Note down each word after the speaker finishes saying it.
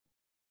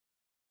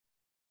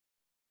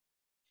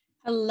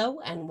Hello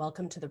and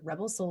welcome to the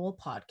Rebel Soul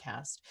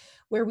podcast,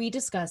 where we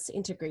discuss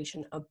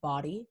integration of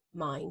body,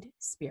 mind,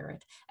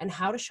 spirit, and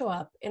how to show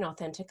up in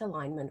authentic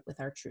alignment with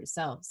our true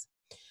selves.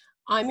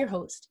 I'm your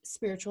host,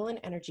 spiritual and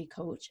energy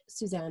coach,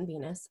 Suzanne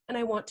Venus, and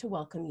I want to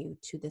welcome you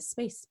to this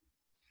space.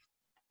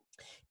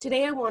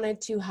 Today, I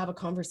wanted to have a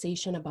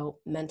conversation about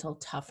mental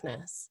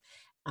toughness.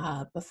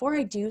 Before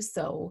I do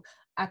so,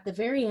 at the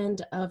very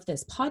end of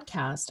this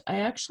podcast,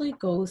 I actually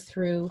go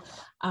through,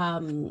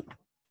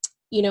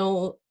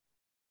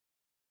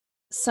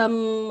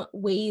 some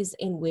ways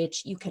in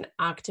which you can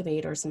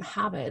activate or some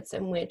habits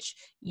in which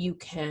you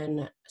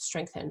can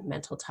strengthen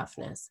mental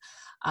toughness.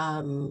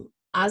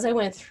 As I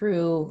went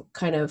through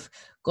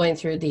going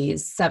through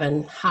these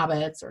 7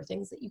 habits or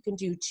things that you can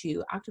do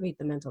to activate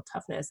the mental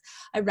toughness,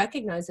 I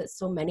recognize that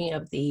so many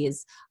of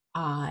these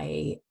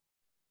I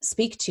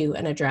speak to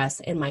and address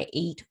in my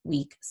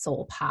 8-week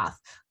Soul Path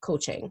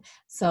coaching.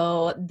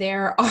 So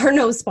there are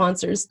no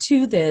sponsors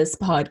to this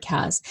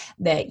podcast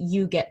that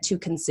you get to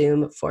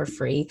consume for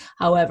free.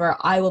 However,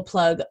 I will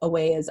plug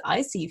away as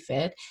I see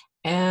fit.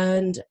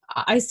 And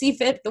I see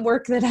fit the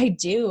work that I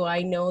do.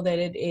 I know that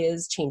it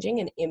is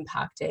changing and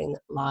impacting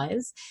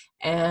lives.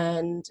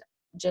 And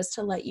just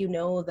to let you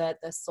know that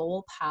the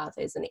Soul Path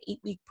is an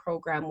 8-week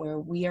program where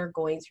we are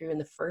going through in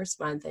the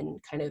first month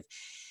and kind of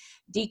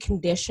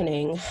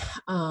deconditioning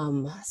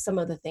some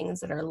of the things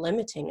that are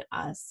limiting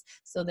us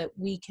so that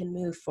we can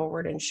move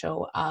forward and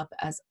show up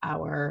as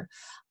our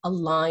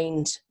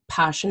aligned,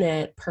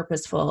 passionate,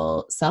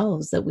 purposeful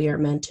selves that we are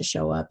meant to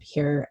show up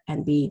here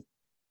and be.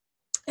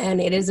 And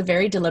it is a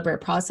very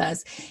deliberate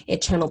process.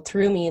 It channeled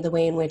through me the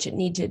way in which it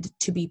needed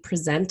to be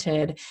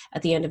presented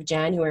at the end of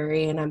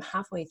January. And I'm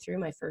halfway through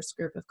my first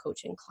group of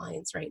coaching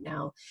clients right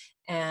now.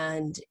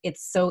 And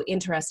it's so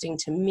interesting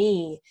to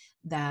me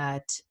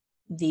that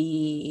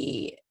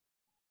the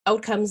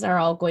outcomes are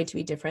all going to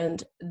be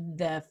different.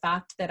 The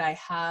fact that I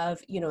have,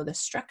 the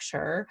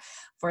structure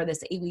for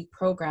this 8-week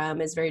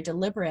program is very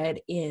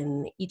deliberate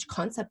in each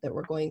concept that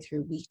we're going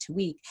through week to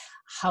week.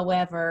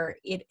 However,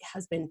 it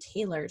has been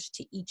tailored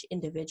to each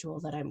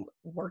individual that I'm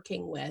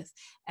working with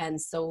and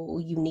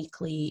so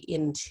uniquely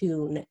in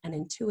tune and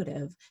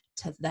intuitive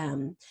to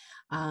them.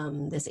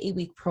 This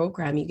 8-week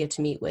program, you get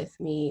to meet with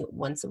me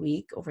once a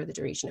week over the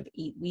duration of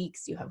 8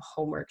 weeks. You have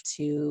homework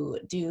to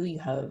do. You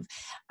have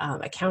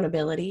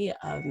accountability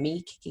of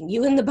me kicking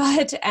you in the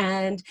butt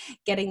and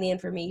getting the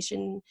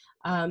information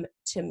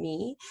to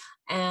me.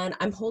 And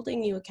I'm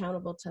holding you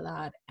accountable to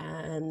that.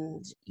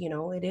 And,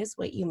 it is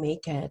what you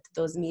make it.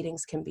 Those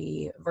meetings can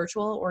be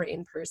virtual or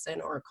in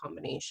person or a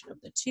combination of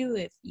the two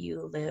if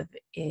you live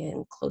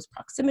in close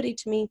proximity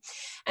to me.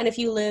 And if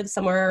you live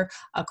somewhere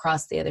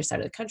across the other side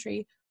of the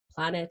country,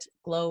 planet,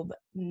 globe,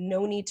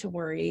 no need to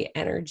worry.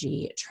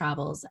 Energy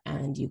travels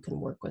and you can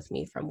work with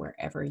me from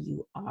wherever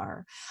you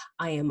are.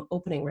 I am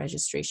opening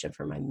registration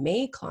for my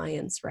May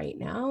clients right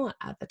now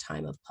at the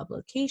time of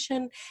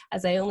publication,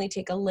 as I only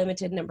take a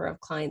limited number of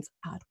clients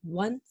at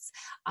once.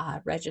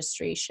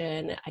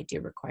 Registration, I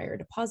do require a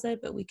deposit,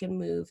 but we can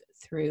move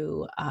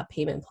through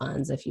payment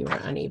plans if you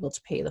are unable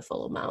to pay the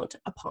full amount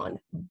upon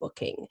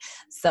booking.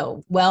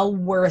 So well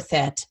worth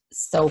it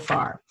so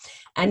far.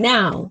 And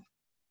now,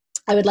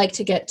 I would like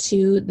to get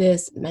to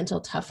this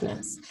mental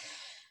toughness.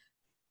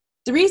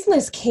 The reason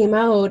this came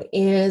out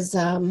is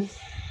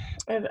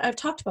I've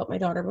talked about my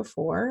daughter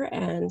before,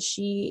 and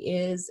she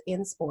is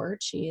in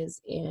sport. She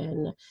is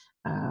in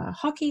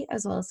hockey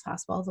as well as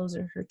fastball. Those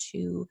are her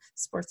 2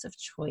 sports of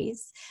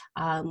choice.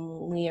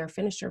 We are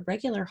finished our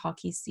regular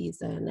hockey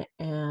season,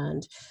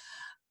 and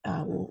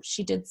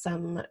she did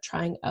some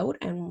trying out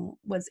and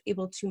was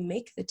able to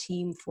make the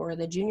team for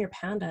the Junior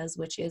Pandas,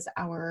 which is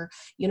our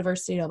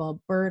University of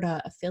Alberta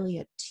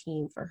affiliate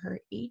team for her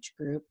age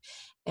group.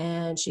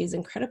 And she's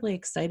incredibly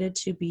excited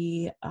to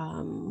be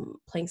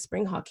playing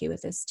spring hockey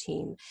with this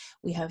team.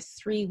 We have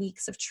 3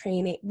 weeks of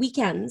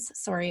weekends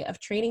of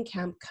training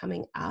camp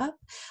coming up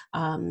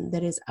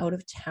that is out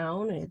of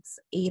town. It's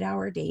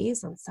 8-hour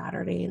days on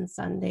Saturday and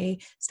Sunday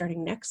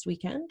starting next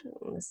weekend.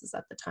 This is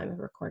at the time of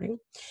recording.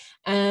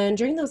 And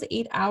during those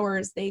 8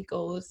 hours, they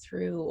go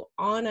through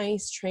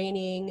on-ice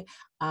training.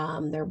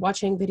 They're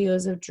watching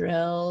videos of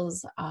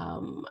drills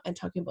and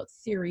talking about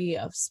theory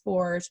of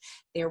sport.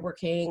 They're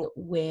working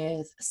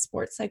with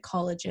sports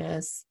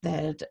psychologists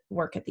that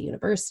work at the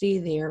university.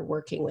 They're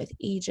working with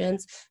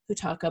agents who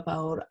talk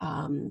about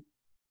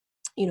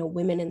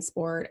women in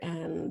sport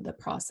and the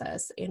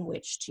process in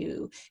which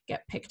to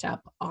get picked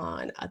up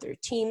on other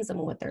teams and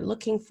what they're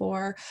looking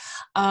for.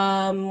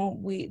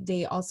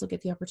 They also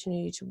get the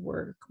opportunity to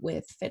work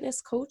with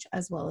fitness coach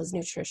as well as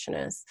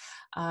nutritionists,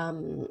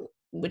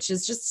 which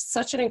is just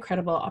such an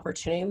incredible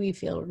opportunity. We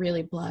feel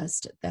really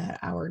blessed that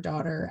our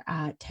daughter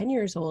at 10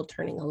 years old,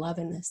 turning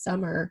 11 this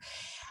summer,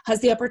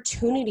 has the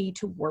opportunity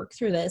to work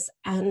through this.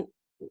 And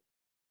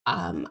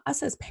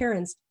us as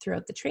parents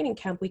throughout the training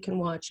camp, we can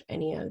watch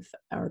any of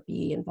or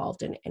be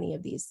involved in any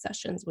of these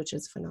sessions, which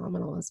is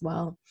phenomenal as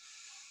well.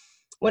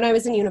 When I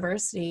was in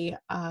university,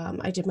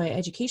 I did my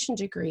education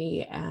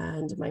degree,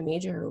 and my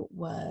major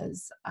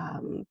was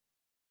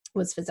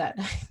was phys ed.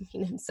 I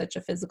mean, I'm such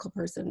a physical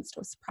person, it's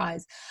no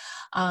surprise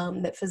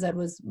that phys ed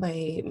was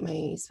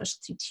my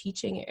specialty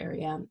teaching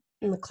area.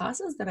 And the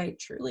classes that I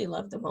truly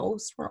loved the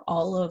most were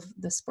all of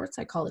the sports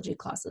psychology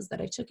classes that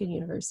I took in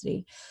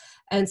university.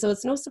 And so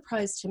it's no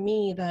surprise to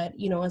me that,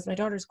 you know, as my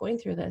daughter's going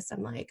through this,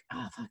 I'm like,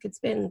 oh, fuck, it's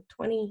been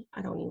 20,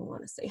 I don't even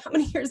want to say how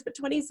many years, but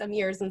 20 some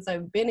years since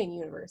I've been in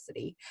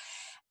university.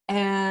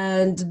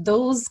 And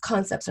those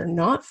concepts are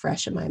not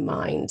fresh in my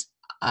mind.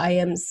 I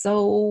am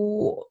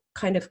so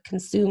kind of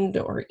consumed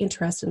or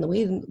interested in the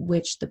way in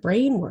which the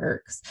brain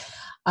works,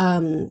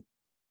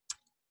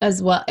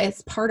 as well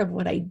as part of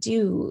what I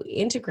do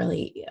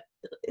integrally.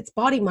 It's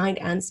body, mind,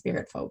 and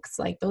spirit, folks.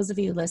 Like those of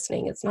you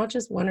listening, it's not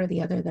just one or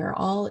the other. They're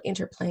all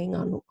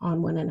interplaying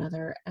on one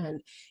another.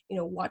 And, you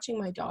know, watching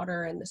my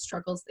daughter and the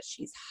struggles that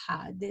she's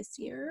had this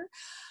year,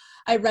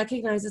 I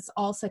recognize it's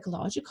all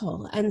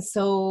psychological. And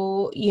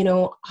so, you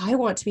know, I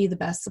want to be the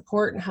best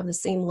support and have the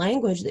same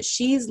language that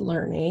she's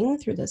learning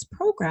through this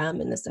program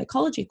and the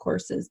psychology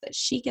courses that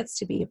she gets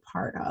to be a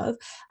part of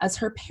as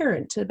her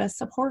parent, to best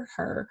support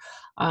her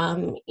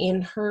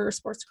in her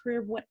sports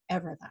career,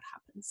 whatever that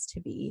happens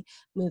to be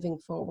moving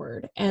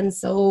forward. And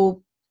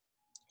so,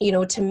 you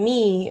know, to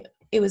me,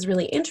 it was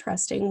really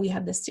interesting. We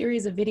had this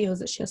series of videos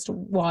that she has to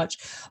watch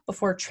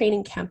before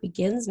training camp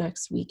begins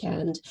next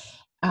weekend.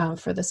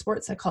 For the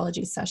sports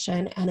psychology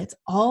session, and it's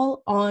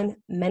all on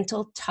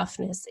mental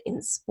toughness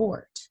in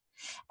sport.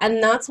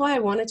 And that's why I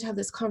wanted to have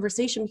this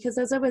conversation, because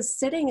as I was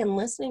sitting and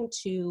listening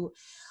to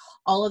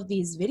all of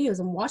these videos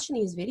and watching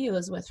these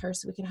videos with her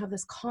so we can have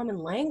this common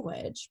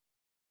language,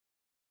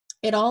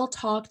 it all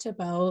talked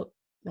about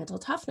mental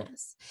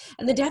toughness.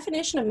 And the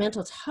definition of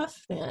mental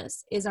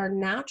toughness is our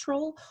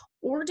natural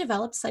or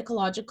developed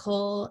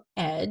psychological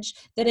edge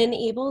that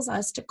enables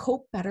us to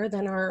cope better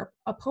than our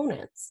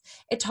opponents.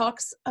 It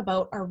talks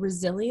about our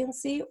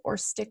resiliency or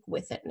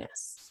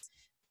stick-with-itness.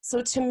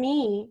 So to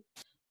me,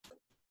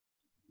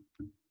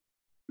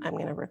 I'm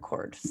going to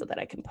record so that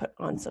I can put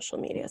on social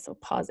media. So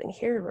pausing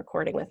here,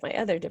 recording with my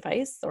other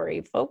device.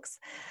 Sorry, folks.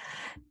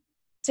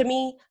 To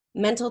me,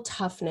 mental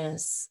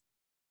toughness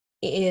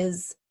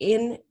is,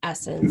 in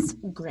essence,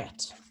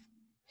 grit.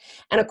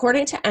 And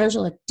according to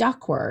Angela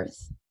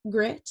Duckworth,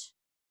 grit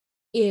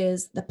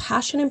is the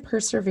passion and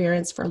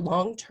perseverance for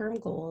long-term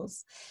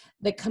goals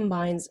that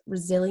combines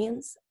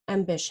resilience,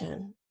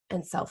 ambition,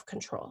 and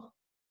self-control.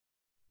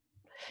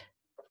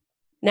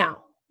 Now,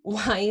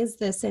 why is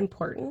this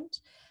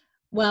important?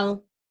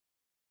 Well,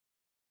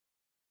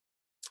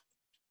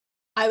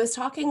 I was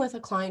talking with a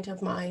client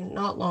of mine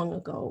not long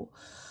ago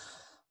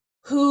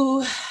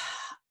who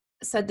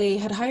said they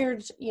had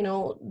hired, you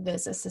know,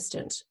 this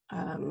assistant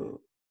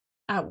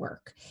at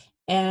work.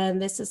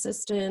 And this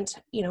assistant,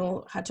 you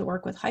know, had to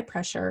work with high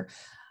pressure.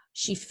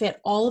 She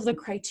fit all of the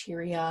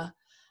criteria,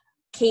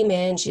 came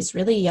in, she's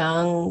really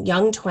young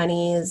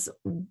 20s,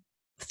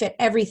 fit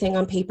everything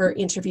on paper,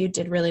 interviewed,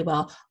 did really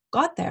well,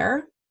 got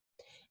there.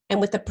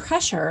 And with the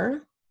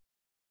pressure,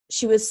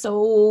 she was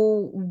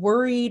so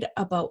worried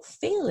about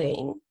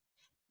failing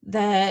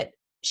that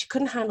she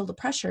couldn't handle the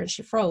pressure and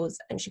she froze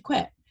and she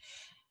quit.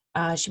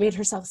 She made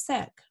herself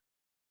sick.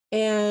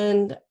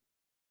 And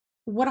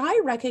what I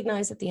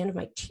recognized at the end of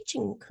my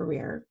teaching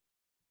career,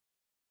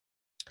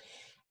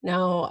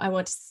 now I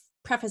want to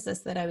preface this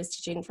that I was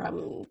teaching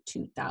from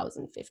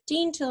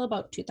 2015 till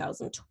about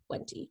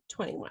 2020,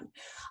 21.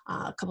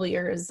 A couple of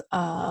years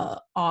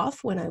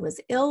off when I was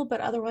ill, but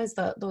otherwise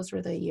those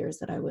were the years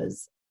that I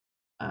was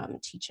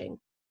teaching.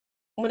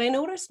 What I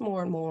noticed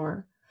more and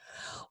more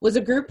was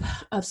a group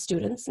of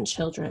students and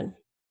children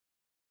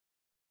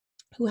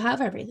who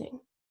have everything.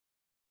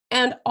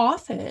 And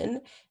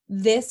often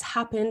this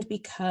happened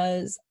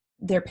because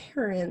their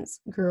parents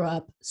grew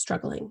up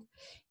struggling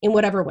in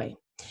whatever way.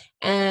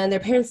 And their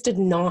parents did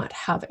not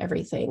have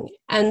everything.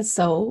 And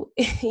so,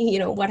 you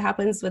know, what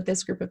happens with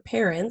this group of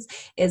parents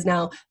is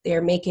now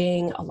they're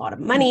making a lot of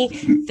money,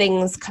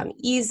 things come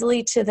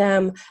easily to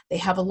them, they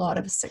have a lot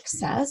of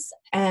success,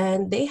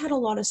 and they had a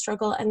lot of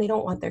struggle, and they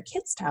don't want their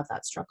kids to have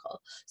that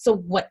struggle. So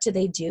what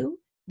do?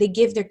 They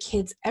give their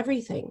kids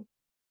everything.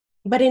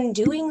 But in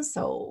doing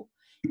so,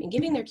 in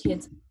giving their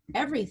kids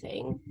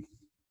everything,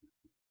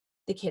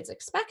 the kids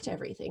expect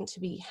everything to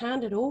be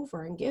handed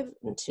over and given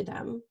to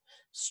them.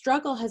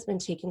 Struggle has been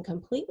taken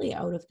completely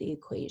out of the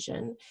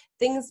equation.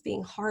 Things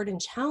being hard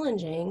and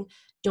challenging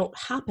don't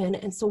happen.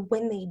 And so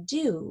when they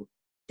do,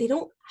 they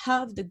don't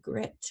have the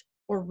grit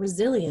or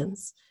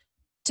resilience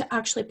to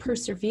actually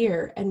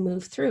persevere and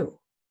move through.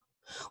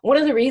 One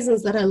of the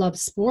reasons that I love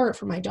sport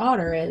for my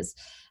daughter is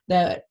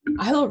that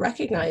I will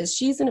recognize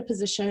she's in a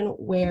position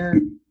where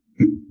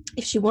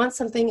if she wants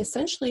something,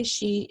 essentially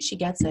she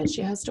gets it.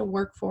 She has to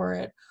work for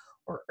it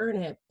or earn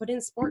it. But in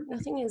sport,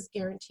 nothing is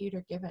guaranteed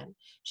or given.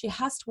 She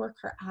has to work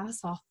her ass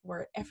off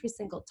for it every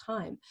single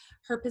time.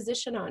 Her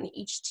position on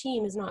each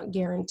team is not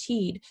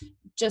guaranteed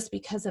just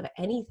because of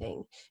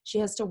anything. She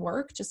has to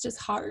work just as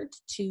hard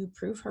to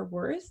prove her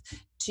worth,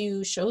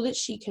 to show that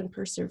she can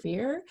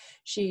persevere.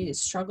 She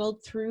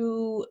struggled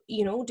through,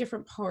 you know,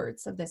 different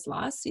parts of this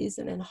last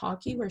season in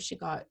hockey where she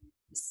got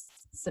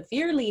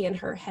severely in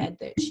her head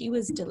that she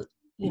was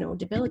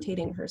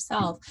debilitating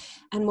herself,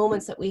 and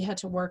moments that we had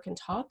to work and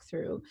talk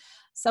through.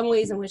 Some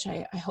ways in which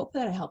I hope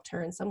that I helped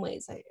her. In some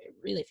ways, I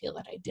really feel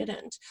that I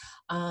didn't.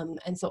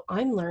 And so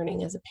I'm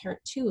learning as a parent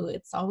too.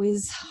 It's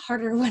always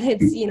harder when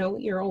it's,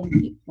 your own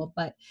people.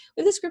 But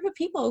we have this group of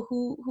people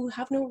who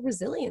have no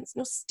resilience,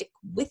 no stick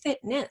with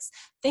itness.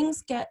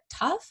 Things get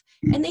tough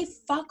and they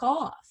fuck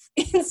off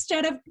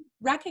instead of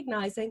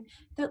recognizing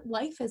that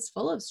life is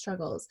full of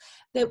struggles,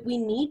 that we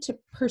need to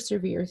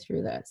persevere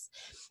through this.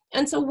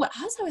 And so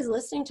as I was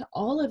listening to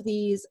all of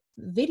these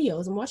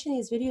videos and watching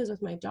these videos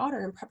with my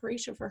daughter in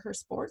preparation for her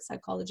sports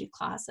psychology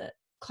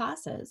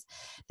classes,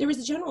 there was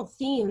a general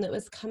theme that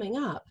was coming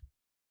up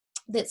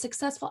that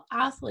successful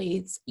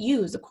athletes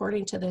use,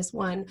 according to this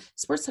one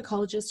sports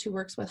psychologist who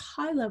works with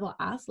high-level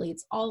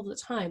athletes all the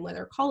time,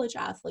 whether college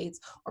athletes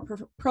or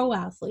pro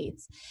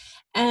athletes.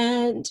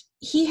 And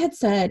he had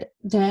said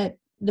that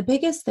the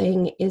biggest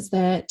thing is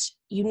that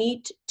you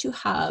need to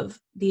have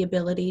the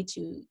ability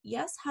to,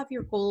 yes, have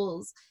your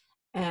goals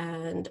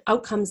and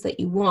outcomes that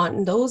you want,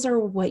 and those are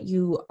what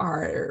you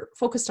are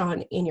focused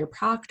on in your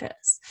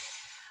practice.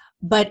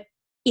 But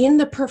in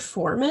the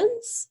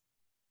performance,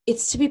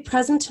 it's to be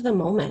present to the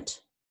moment.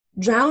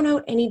 Drown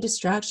out any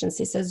distractions.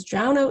 He says,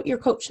 drown out your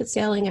coach that's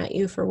yelling at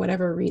you for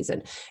whatever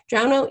reason.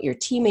 Drown out your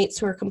teammates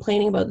who are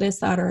complaining about this,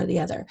 that, or the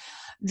other.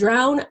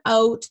 Drown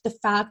out the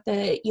fact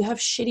that you have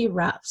shitty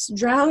reps.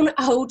 Drown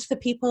out the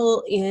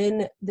people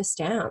in the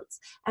stands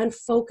and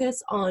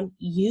focus on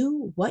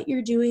you, what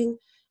you're doing,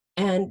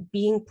 and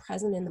being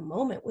present in the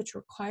moment, which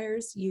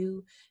requires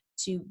you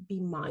to be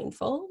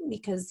mindful,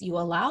 because you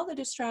allow the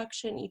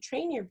distraction, you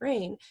train your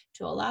brain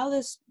to allow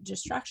this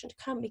distraction to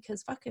come,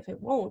 because fuck if it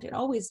won't, it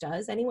always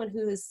does. Anyone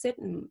who is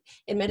sitting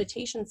in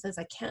meditation says,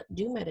 I can't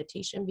do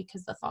meditation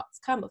because the thoughts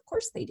come. Of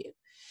course they do.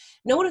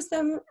 Notice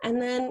them and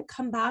then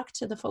come back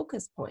to the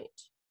focus point,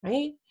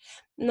 right?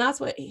 And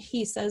that's what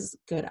he says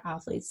good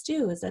athletes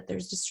do, is that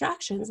there's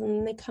distractions and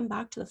then they come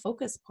back to the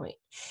focus point.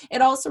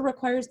 It also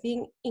requires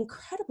being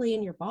incredibly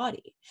in your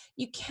body.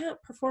 You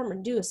can't perform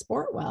and do a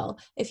sport well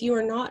if you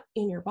are not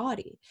in your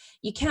body.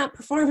 You can't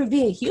perform and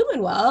be a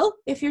human well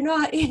if you're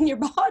not in your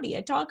body.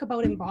 I talk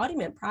about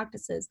embodiment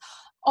practices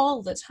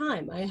all the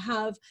time. I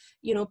have,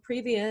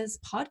 previous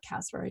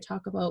podcasts where I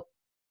talk about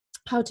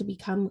how to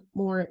become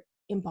more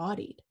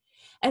embodied.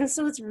 And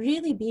so it's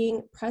really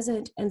being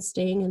present and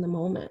staying in the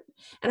moment.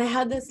 And I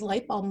had this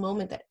light bulb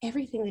moment that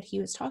everything that he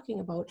was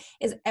talking about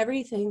is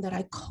everything that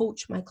I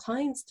coach my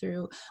clients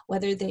through,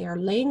 whether they are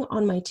laying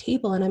on my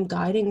table and I'm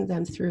guiding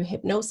them through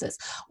hypnosis,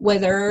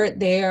 whether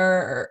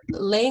they're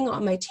laying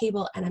on my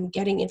table and I'm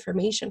getting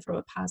information from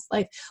a past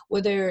life,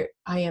 whether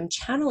I am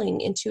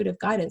channeling intuitive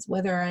guidance,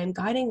 whether I'm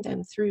guiding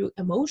them through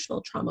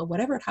emotional trauma,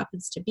 whatever it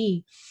happens to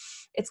be.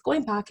 It's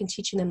going back and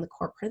teaching them the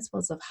core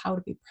principles of how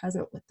to be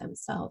present with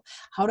themselves,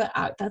 how to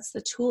act. That's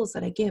the tools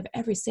that I give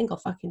every single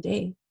fucking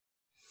day.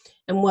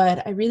 And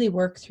what I really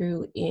work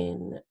through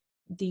in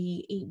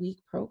the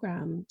 8-week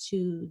program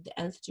to the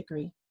nth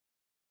degree.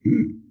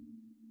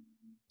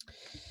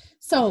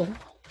 So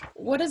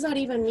what does that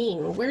even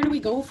mean? Where do we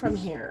go from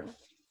here?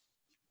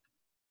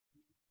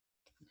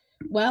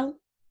 Well,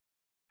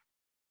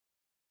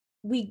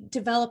 we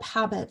develop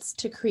habits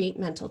to create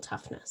mental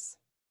toughness.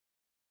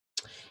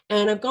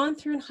 And I've gone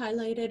through and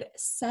highlighted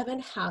 7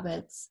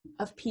 habits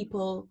of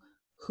people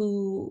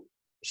who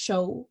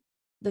show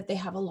that they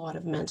have a lot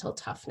of mental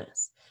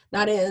toughness.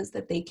 That is,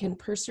 that they can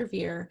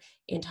persevere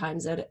in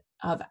times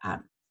of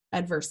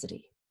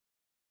adversity.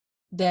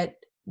 That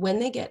when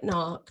they get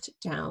knocked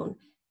down,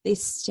 they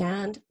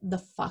stand the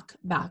fuck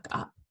back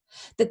up.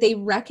 That they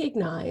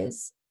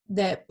recognize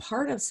that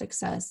part of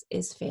success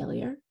is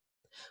failure.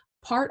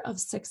 Part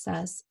of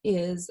success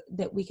is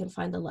that we can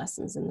find the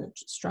lessons in the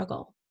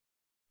struggle.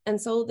 And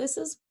so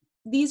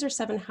these are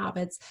 7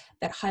 habits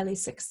that highly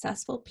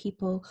successful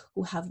people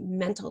who have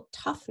mental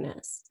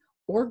toughness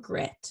or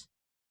grit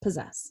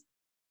possess.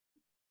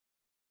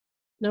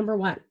 Number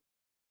 1,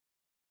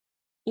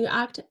 you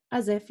act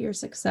as if your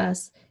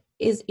success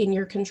is in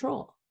your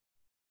control.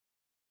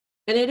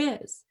 And it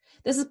is.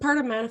 This is part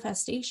of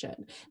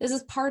manifestation. This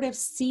is part of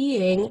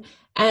seeing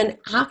and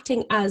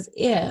acting as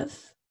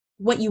if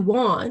what you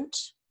want,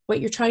 what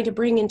you're trying to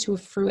bring into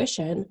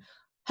fruition,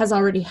 has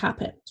already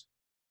happened.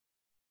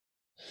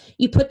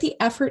 You put the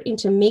effort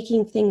into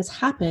making things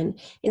happen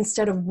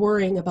instead of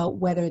worrying about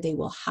whether they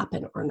will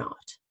happen or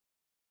not.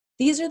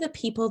 These are the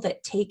people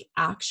that take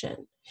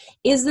action.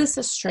 Is this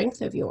a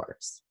strength of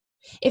yours?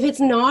 If it's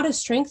not a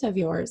strength of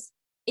yours,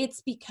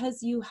 it's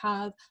because you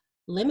have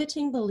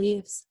limiting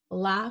beliefs,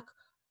 lack,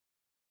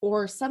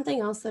 or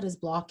something else that is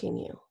blocking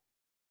you.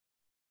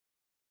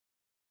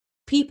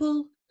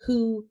 People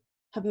who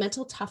have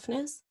mental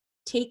toughness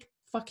take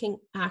fucking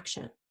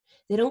action.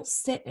 They don't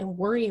sit and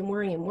worry and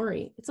worry and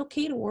worry. It's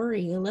okay to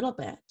worry a little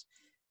bit.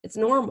 It's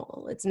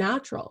normal. It's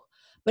natural.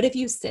 But if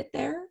you sit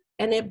there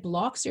and it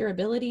blocks your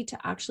ability to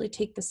actually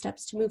take the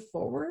steps to move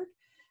forward,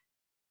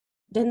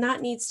 then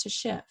that needs to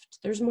shift.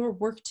 There's more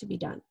work to be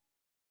done.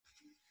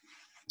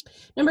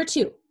 Number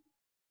 2,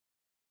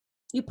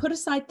 You put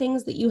aside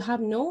things that you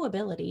have no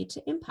ability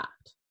to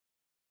impact.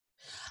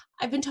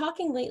 I've been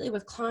talking lately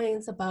with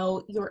clients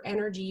about your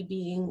energy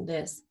being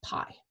this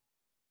pie.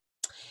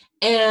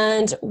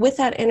 And with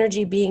that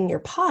energy being your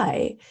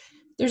pie,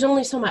 there's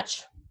only so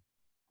much,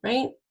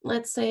 right?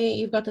 Let's say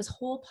you've got this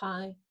whole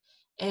pie,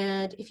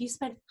 and if you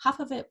spend half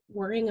of it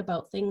worrying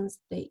about things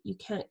that you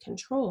can't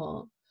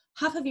control,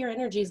 half of your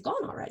energy is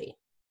gone already.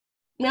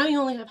 Now you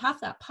only have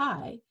half that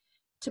pie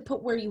to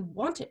put where you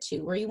want it to,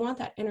 where you want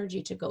that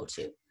energy to go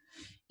to,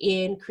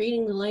 in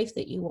creating the life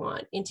that you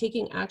want, in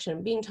taking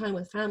action, being time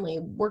with family,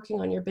 working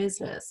on your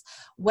business,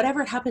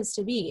 whatever it happens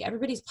to be.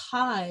 Everybody's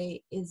pie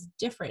is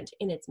different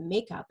in its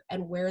makeup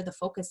and where the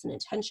focus and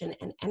intention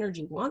and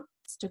energy wants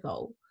to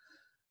go.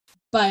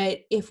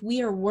 But if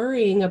we are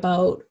worrying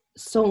about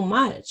so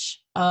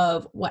much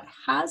of what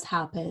has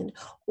happened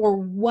or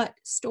what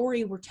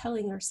story we're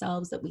telling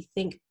ourselves that we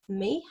think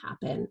may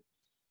happen,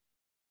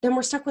 then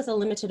we're stuck with a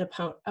limited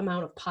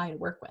amount of pie to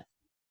work with.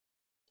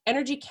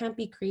 Energy can't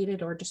be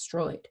created or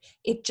destroyed.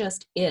 It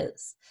just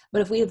is.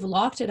 But if we have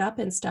locked it up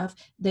in stuff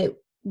that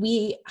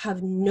we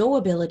have no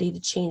ability to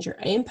change or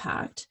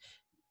impact,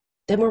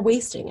 then we're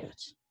wasting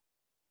it.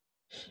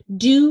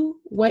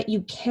 Do what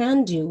you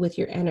can do with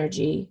your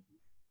energy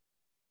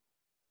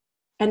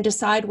and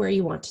decide where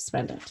you want to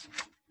spend it.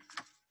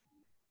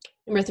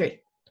 Number 3,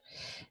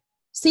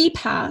 see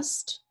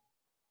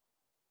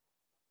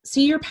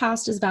your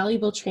past as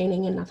valuable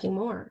training and nothing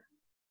more.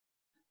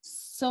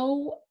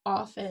 So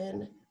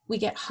often we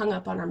get hung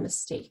up on our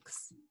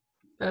mistakes.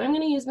 And I'm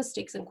going to use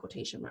mistakes in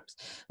quotation marks.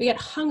 We get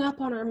hung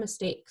up on our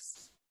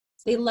mistakes.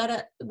 We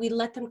let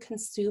them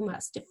consume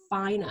us,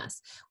 define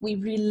us. We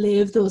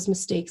relive those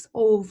mistakes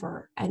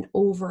over and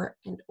over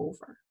and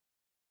over.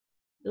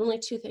 There's only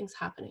 2 things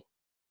happening.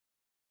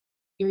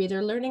 You're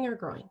either learning or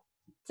growing.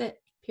 That's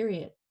it,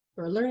 period.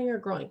 You're learning or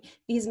growing.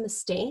 These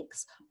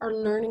mistakes are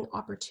learning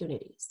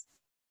opportunities.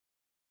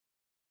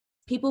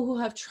 People who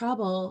have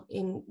trouble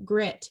in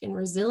grit, in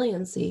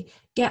resiliency,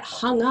 get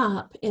hung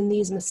up in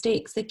these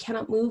mistakes. They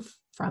cannot move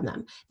from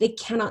them. They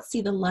cannot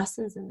see the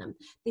lessons in them.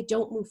 They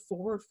don't move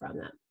forward from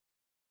them.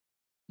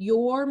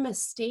 Your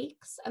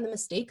mistakes and the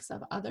mistakes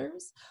of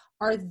others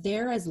are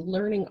there as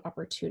learning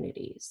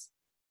opportunities.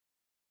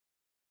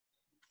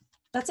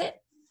 That's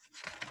it.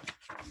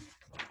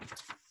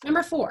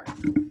 Number 4,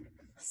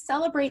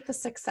 celebrate the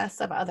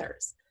success of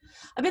others.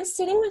 I've been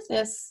sitting with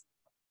this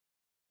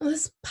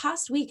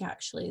past week,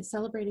 actually,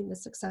 celebrating the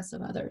success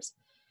of others,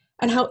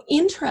 and how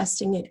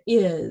interesting it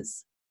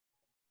is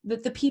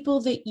that the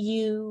people that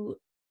you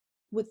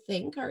would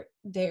think are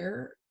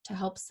there to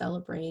help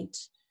celebrate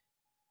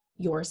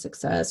your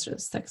success or the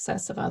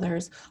success of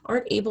others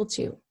aren't able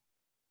to.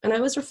 And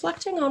I was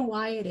reflecting on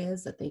why it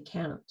is that they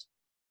can't.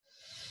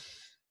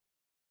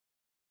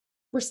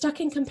 We're stuck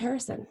in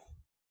comparison.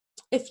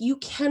 If you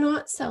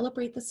cannot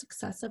celebrate the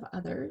success of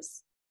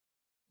others,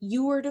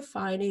 you are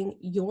defining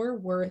your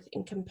worth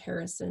in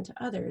comparison to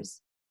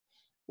others,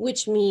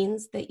 which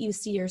means that you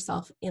see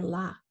yourself in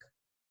lack.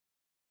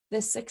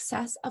 The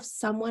success of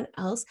someone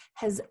else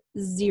has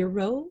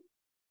 0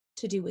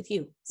 to do with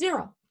you.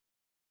 0.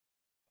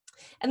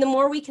 And the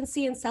more we can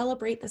see and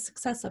celebrate the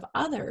success of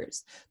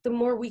others, the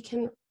more we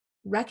can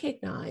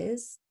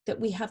recognize that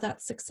we have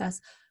that success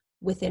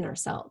within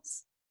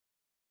ourselves.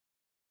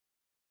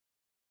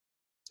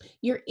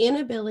 Your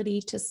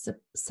inability to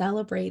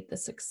celebrate the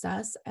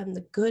success and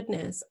the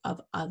goodness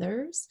of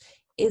others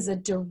is a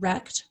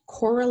direct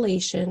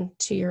correlation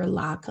to your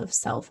lack of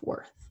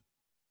self-worth.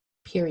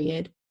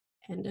 Period.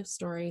 End of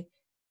story.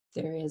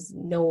 There is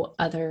no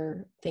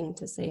other thing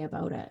to say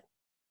about it.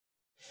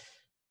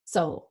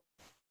 So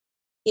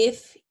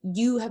if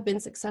you have been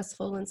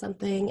successful in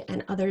something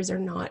and others are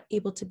not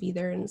able to be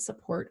there in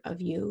support of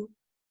you,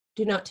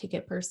 do not take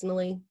it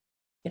personally.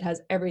 It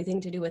has everything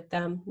to do with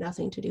them,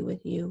 nothing to do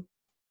with you.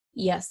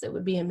 Yes, it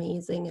would be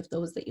amazing if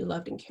those that you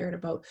loved and cared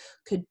about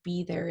could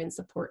be there in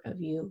support of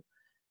you.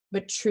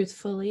 But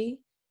truthfully,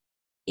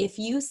 if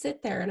you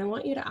sit there, and I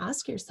want you to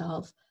ask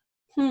yourself,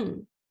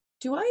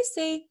 do I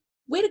say,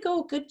 way to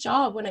go, good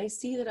job, when I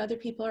see that other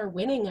people are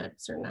winning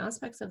at certain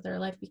aspects of their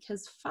life?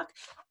 Because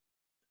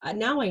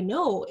now I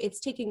know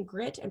it's taking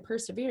grit and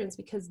perseverance,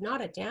 because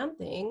not a damn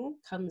thing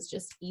comes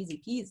just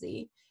easy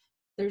peasy.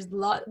 There's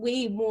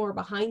way more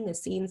behind the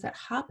scenes that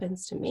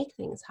happens to make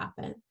things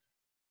happen.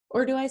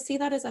 Or do I see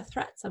that as a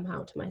threat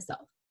somehow to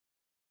myself?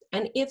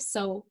 And if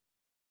so,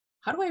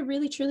 how do I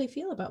really truly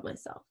feel about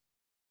myself?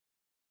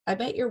 I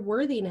bet your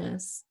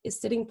worthiness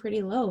is sitting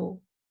pretty low.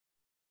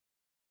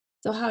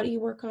 So how do you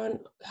work on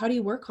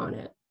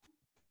it?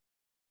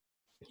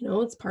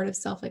 It's part of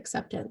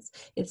self-acceptance.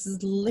 It's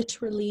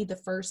literally the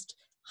first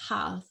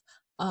half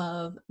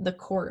of the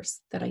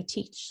course that I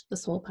teach, the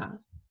Soul Path.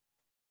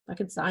 If I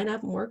could sign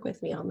up and work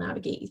with me, I'll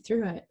navigate you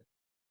through it.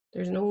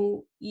 There's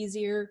no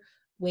easier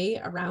way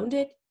around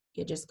it.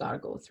 You just got to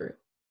go through.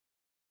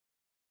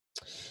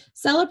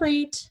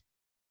 Celebrate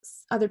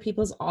other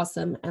people's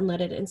awesome and let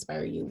it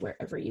inspire you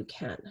wherever you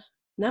can.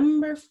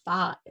 Number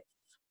 5,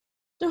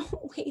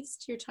 don't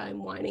waste your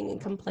time whining and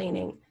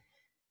complaining.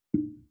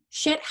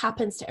 Shit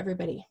happens to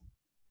everybody,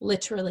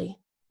 literally.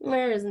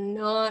 There is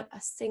not a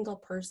single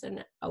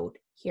person out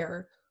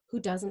here who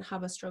doesn't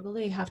have a struggle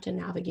they have to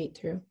navigate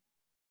through.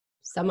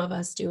 Some of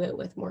us do it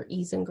with more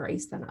ease and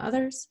grace than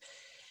others.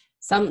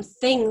 Some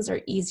things are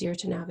easier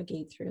to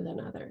navigate through than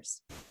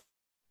others.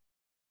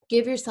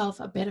 Give yourself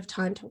a bit of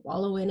time to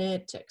wallow in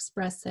it, to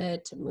express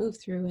it, to move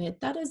through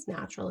it. That is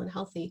natural and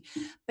healthy.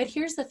 But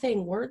here's the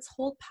thing, words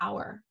hold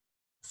power.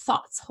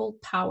 Thoughts hold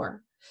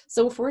power.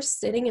 So if we're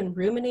sitting and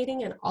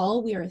ruminating and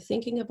all we are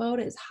thinking about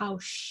is how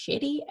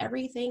shitty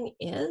everything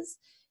is,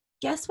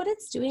 guess what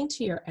it's doing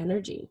to your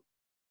energy?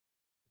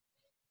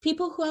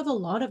 People who have a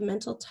lot of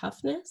mental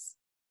toughness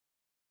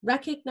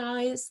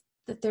recognize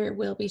that there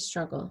will be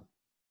struggle.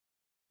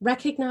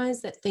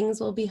 Recognize that things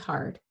will be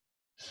hard.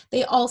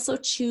 They also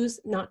choose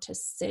not to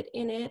sit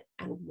in it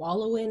and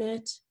wallow in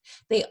it.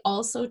 They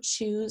also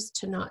choose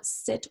to not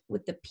sit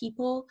with the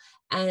people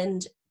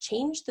and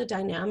change the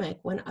dynamic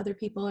when other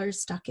people are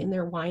stuck in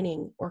their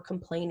whining or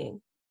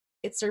complaining.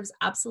 It serves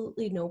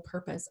absolutely no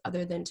purpose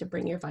other than to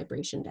bring your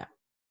vibration down.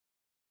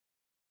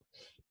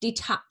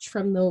 Detach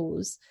from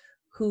those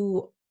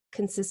who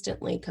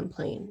consistently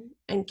complain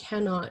and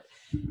cannot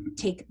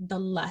take the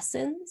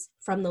lessons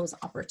from those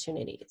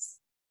opportunities.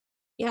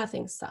 Yeah,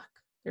 things suck.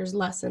 There's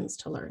lessons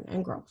to learn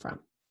and grow from.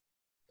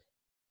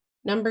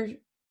 Number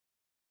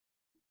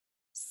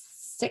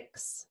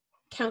 6,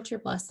 count your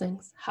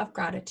blessings. Have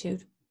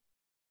gratitude.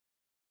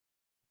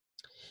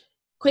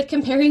 Quit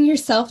comparing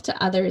yourself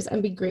to others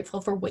and be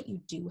grateful for what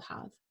you do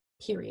have,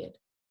 period.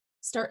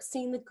 Start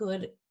seeing the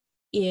good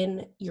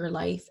in your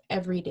life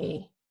every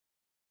day.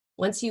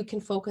 Once you can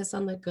focus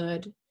on the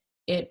good,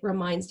 it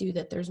reminds you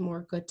that there's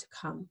more good to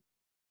come.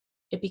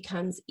 It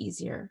becomes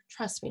easier.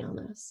 Trust me on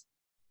this.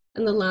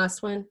 And the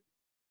last one,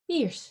 be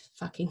your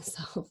fucking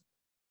self.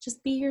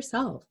 Just be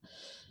yourself.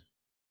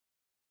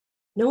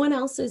 No one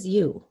else is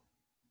you.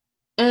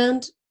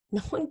 And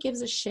no one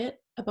gives a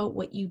shit about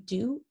what you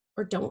do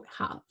or don't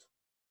have.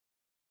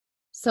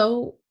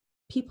 So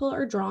people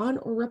are drawn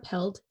or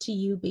repelled to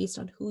you based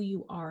on who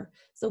you are.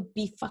 So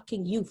be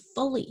fucking you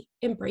fully.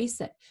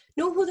 Embrace it.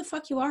 Know who the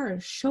fuck you are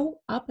and show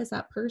up as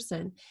that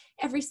person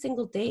every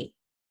single day.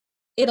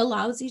 It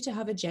allows you to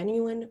have a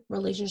genuine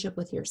relationship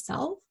with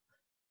yourself,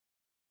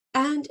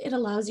 and it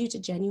allows you to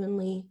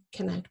genuinely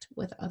connect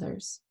with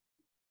others.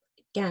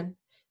 Again,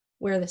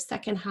 where the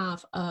second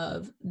half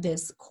of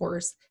this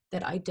course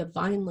that I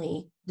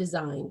divinely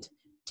designed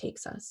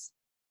takes us.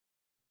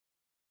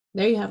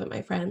 There you have it,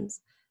 my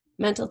friends.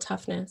 Mental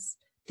toughness,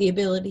 the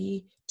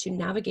ability to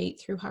navigate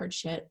through hard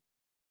shit.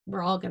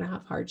 We're all going to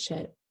have hard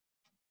shit.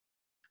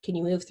 Can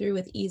you move through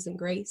with ease and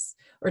grace,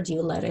 or do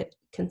you let it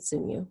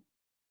consume you?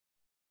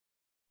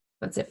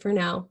 That's it for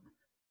now.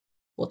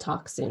 We'll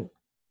talk soon.